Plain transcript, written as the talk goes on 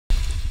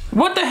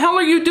What the hell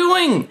are you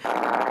doing?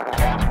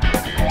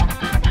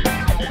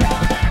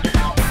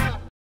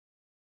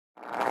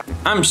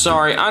 I'm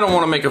sorry, I don't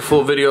want to make a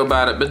full video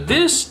about it, but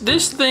this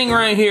thing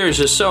right here is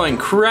just so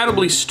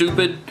incredibly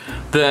stupid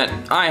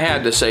that I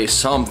had to say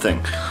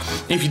something.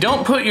 If you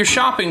don't put your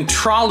shopping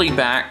trolley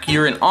back,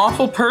 you're an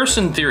awful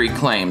person, theory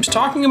claims.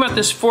 Talking about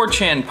this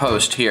 4chan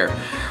post here.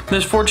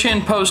 This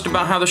 4chan post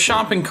about how the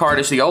shopping cart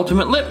is the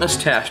ultimate litmus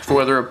test for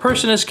whether a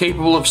person is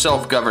capable of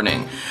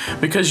self-governing.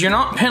 Because you're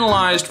not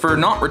penalized for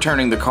not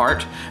returning the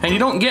cart, and you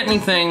don't get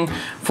anything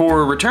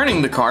for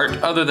returning the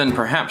cart other than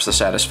perhaps the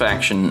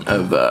satisfaction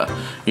of,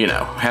 you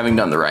know, having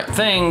done the right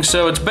thing.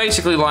 So it's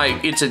basically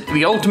like, it's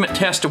the ultimate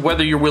test of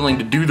whether you're willing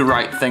to do the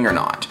right thing or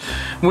not.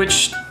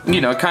 Which, you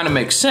know, kind of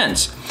makes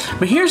sense.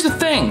 But here's the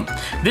thing.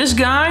 This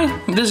guy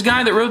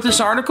that wrote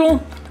this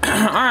article,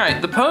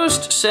 alright, the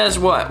post says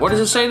what? What does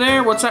it say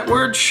there? What's that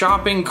word?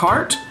 Shopping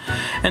cart?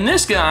 And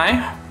this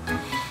guy,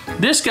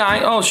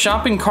 oh,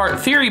 shopping cart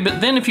theory,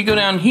 but then if you go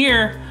down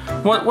here,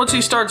 what's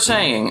he start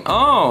saying?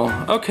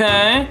 Oh,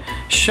 okay,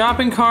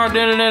 shopping cart,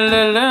 da da da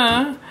da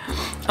da.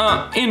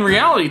 In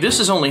reality, this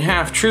is only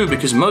half true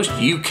because most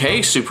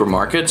UK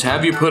supermarkets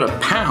have you put a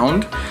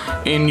pound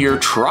in your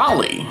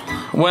trolley.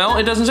 Well,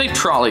 it doesn't say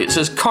trolley, it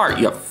says cart,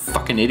 you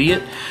fucking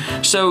idiot.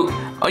 So,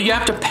 you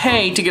have to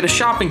pay to get a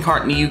shopping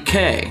cart in the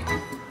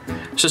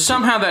UK. So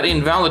somehow that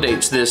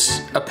invalidates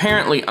this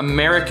apparently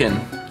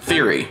American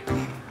theory.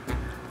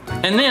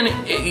 And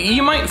then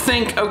you might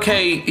think,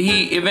 okay,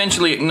 he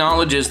eventually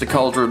acknowledges the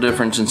cultural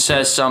difference and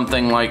says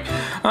something like,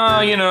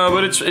 you know,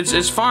 but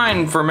it's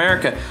fine for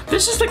America.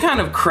 This is the kind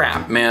of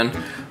crap, man.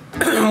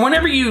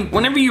 Whenever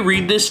you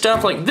read this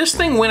stuff, like this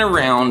thing went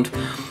around,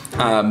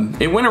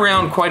 it went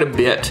around quite a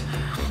bit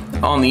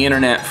on the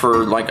internet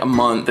for like a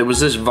month. It was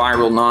this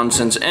viral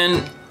nonsense,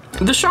 and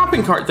the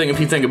shopping cart thing, if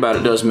you think about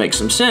it, does make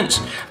some sense.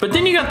 But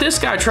then you got this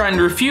guy trying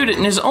to refute it,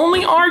 and his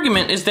only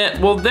argument is that,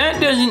 well, that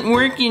doesn't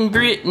work in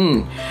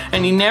Britain.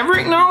 And he never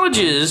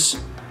acknowledges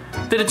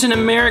that it's an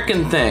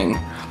American thing.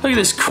 Look at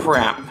this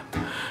crap.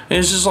 And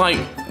it's just like,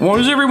 why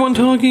is everyone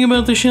talking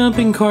about the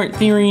shopping cart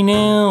theory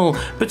now?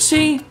 But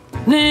see,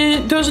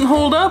 it doesn't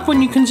hold up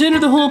when you consider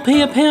the whole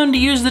pay a pound to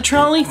use the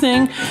trolley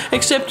thing,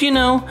 except, you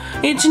know,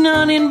 it's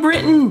not in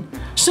Britain.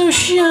 So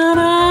shut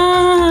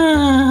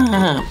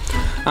up.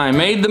 I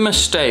made the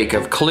mistake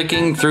of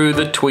clicking through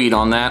the tweet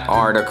on that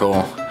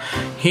article.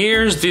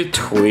 Here's the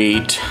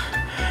tweet.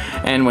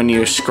 And when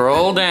you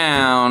scroll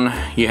down,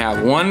 you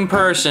have one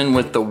person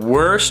with the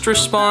worst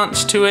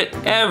response to it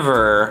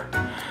ever,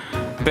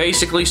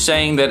 basically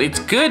saying that it's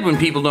good when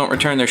people don't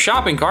return their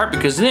shopping cart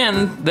because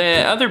then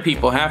the other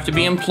people have to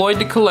be employed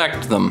to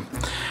collect them.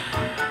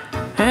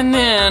 And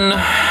then,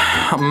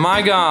 oh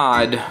my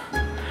God,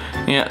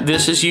 yeah,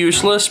 this is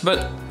useless,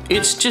 but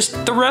it's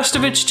just, the rest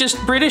of it's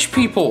just British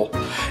people.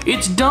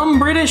 It's dumb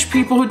British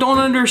people who don't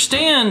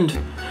understand,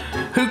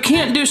 who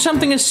can't do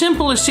something as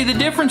simple as see the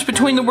difference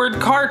between the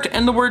word cart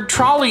and the word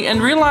trolley and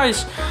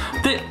realize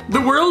that the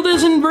world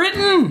is in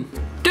Britain.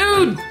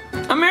 Dude,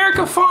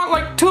 America fought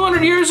like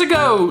 200 years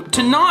ago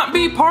to not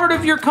be part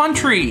of your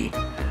country.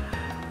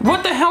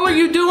 What the hell are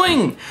you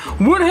doing?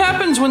 What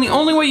happens when the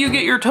only way you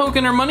get your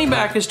token or money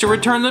back is to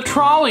return the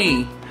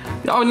trolley?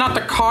 Oh, not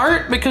the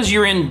cart because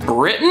you're in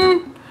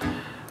Britain?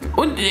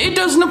 It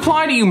doesn't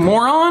apply to you,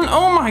 moron.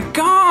 Oh my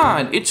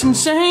God, it's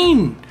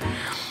insane.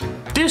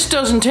 This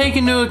doesn't take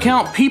into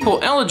account people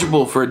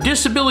eligible for a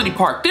disability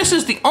park. This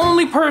is the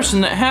only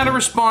person that had a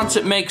response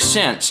that makes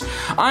sense.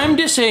 I'm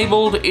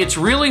disabled. It's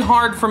really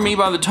hard for me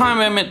by the time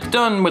I'm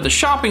done with a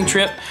shopping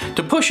trip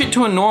to push it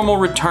to a normal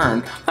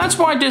return. That's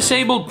why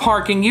disabled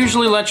parking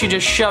usually lets you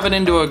just shove it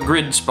into a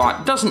grid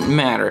spot. It doesn't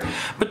matter.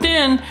 But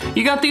then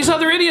you got these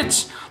other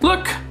idiots.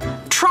 Look,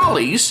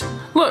 trolleys.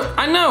 Look,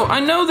 I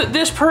know that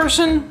this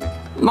person,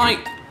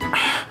 like,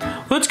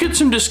 let's get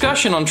some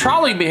discussion on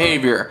trolley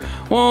behavior.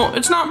 Well,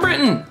 it's not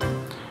Britain.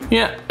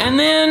 Yeah, and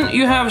then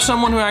you have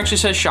someone who actually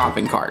says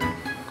shopping cart.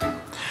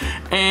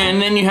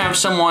 And then you have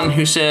someone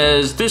who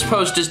says, this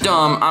post is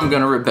dumb, I'm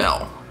gonna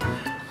rebel.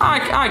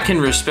 I can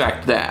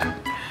respect that.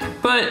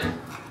 But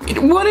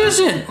what is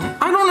it?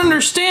 I don't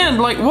understand.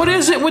 Like, what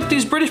is it with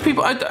these British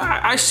people?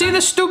 I see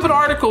this stupid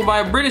article by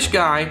a British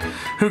guy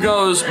who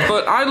goes,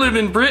 but I live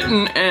in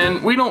Britain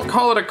and we don't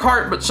call it a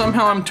cart, but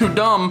somehow I'm too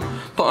dumb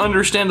to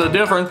understand the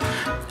difference.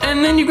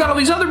 And then you've got all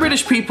these other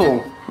British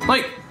people.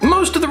 Like,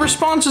 most of the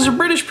responses are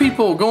British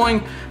people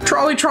going,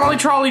 trolley, trolley,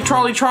 trolley,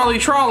 trolley, trolley,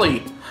 trolley.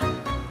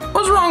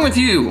 What's wrong with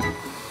you?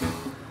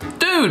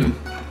 Dude.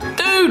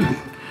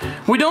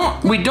 We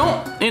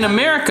don't, in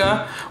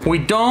America, we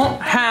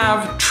don't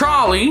have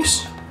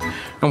trolleys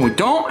and we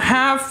don't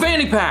have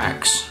fanny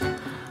packs.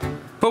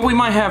 But we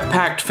might have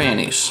packed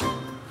fannies.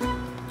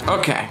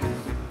 Okay.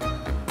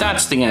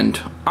 That's the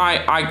end.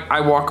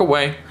 I walk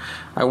away.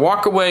 I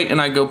walk away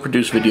and I go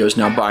produce videos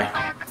now.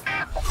 Bye.